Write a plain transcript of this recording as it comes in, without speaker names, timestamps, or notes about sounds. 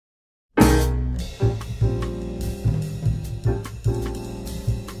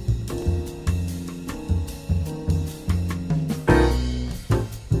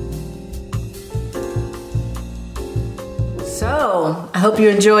hope you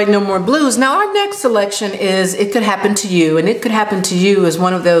enjoyed No More Blues. Now our next selection is It Could Happen to You, and It Could Happen to You is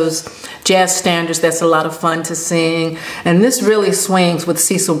one of those jazz standards that's a lot of fun to sing, and this really swings with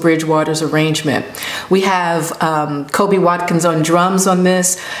Cecil Bridgewater's arrangement. We have Kobie Watkins on drums on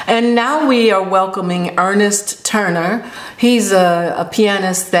this, and now we are welcoming Ernest Turner. He's a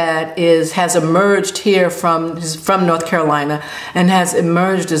pianist that has emerged here from North Carolina and has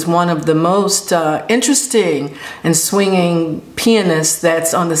emerged as one of the most interesting and swinging pianists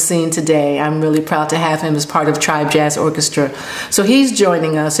that's on the scene today. I'm really proud to have him as part of Tribe Jazz Orchestra. So he's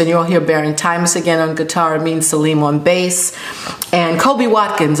joining us, and you'll hear Tymas again on guitar, Ameen Saleem on bass, and Kobie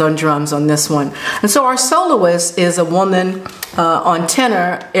Watkins on drums on this one. And so our soloist is a woman on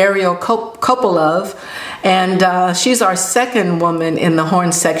tenor, Ariel Kopelove, and she's our second woman in the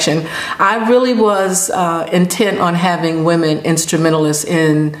horn section. I really was intent on having women instrumentalists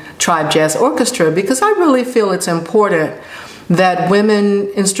in Tribe Jazz Orchestra because I really feel it's important that women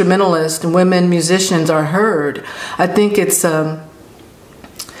instrumentalists and women musicians are heard. I think it's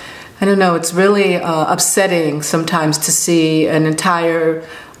I don't know, it's really upsetting sometimes to see an entire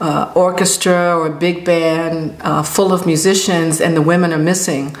orchestra or a big band full of musicians and the women are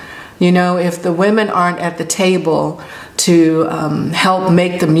missing. You know, if the women aren't at the table to help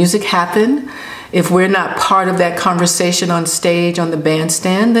make the music happen, if we're not part of that conversation on stage, on the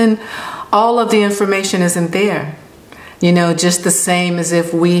bandstand, then all of the information isn't there. You know, just the same as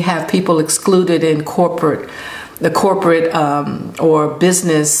if we have people excluded in the corporate or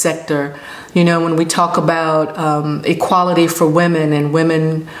business sector. You know, when we talk about equality for women and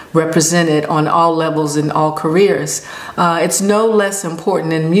women represented on all levels in all careers, it's no less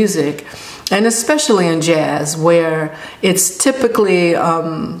important in music, and especially in jazz, where it's typically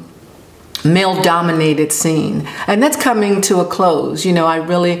male-dominated scene. And that's coming to a close. You know, I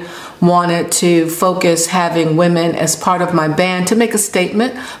really wanted to focus having women as part of my band to make a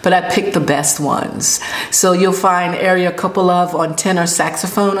statement, but I picked the best ones. So you'll find Ariel Kopelove on tenor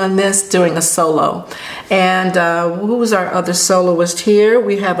saxophone on this doing a solo. And who was our other soloist here?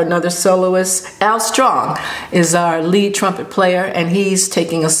 We have another soloist. Al Strong is our lead trumpet player, and he's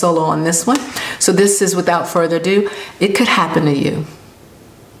taking a solo on this one. So this is, without further ado, It Could Happen to You.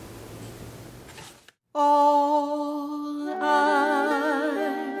 All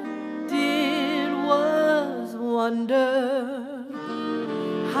I did was wonder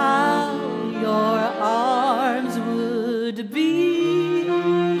how your arms would be,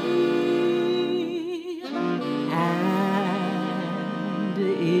 and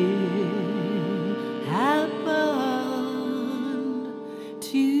it happened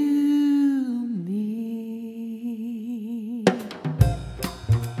to me.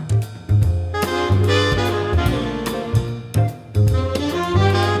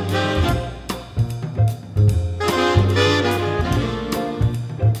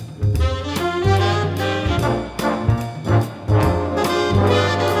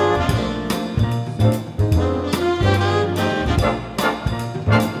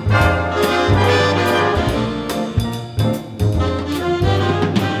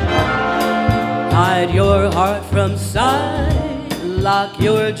 Hide your heart from sight, lock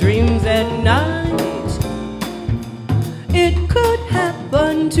your dreams at night. It could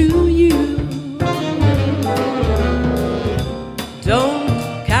happen to you.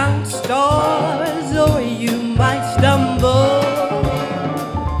 Don't count stars or you might stumble.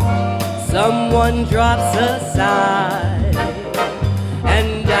 Someone drops a sigh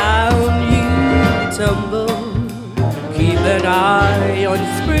and down you tumble. Keep an eye on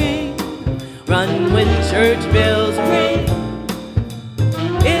spring. Run when church bells ring.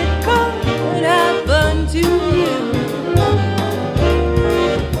 It could happen to you.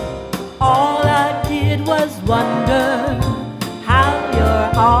 All I did was wonder how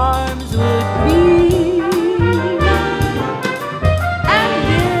your arms would be, and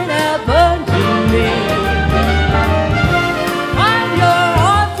it happened to me. Hide your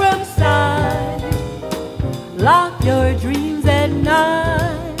heart from sight, lock your dreams at night.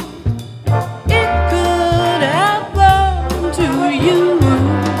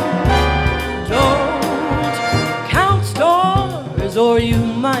 Or you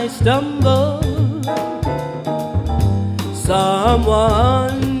might stumble.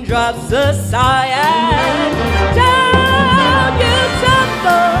 Someone drops a sigh and down you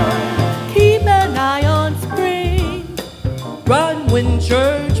tumble. Keep an eye on spring. Run when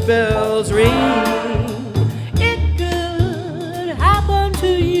church bells ring. It could happen to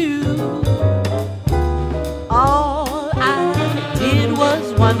you. All I did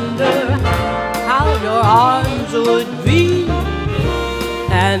was wonder how your arms would be,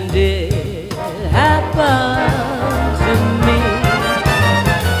 and it happened to me.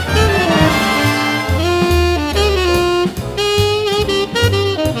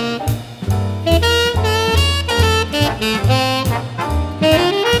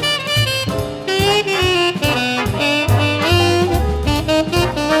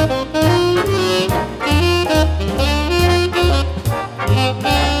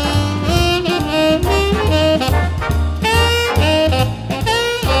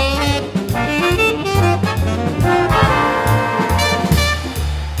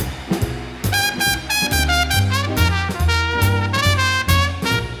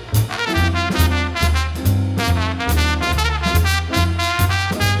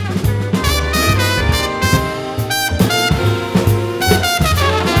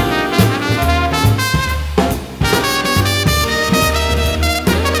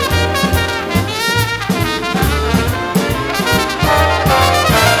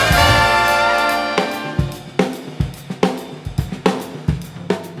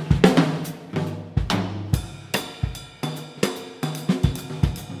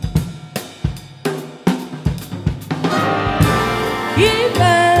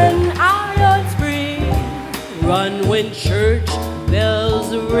 when church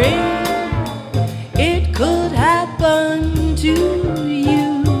bells ring. It could happen to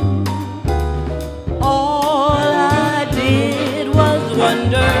you. All I did was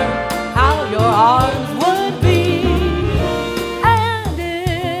wonder how your arms would be, and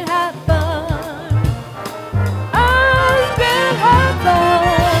it happened, and it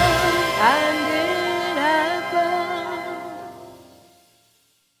happened, and it happened.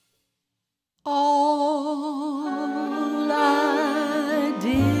 All I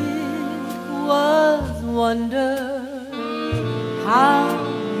did was wonder how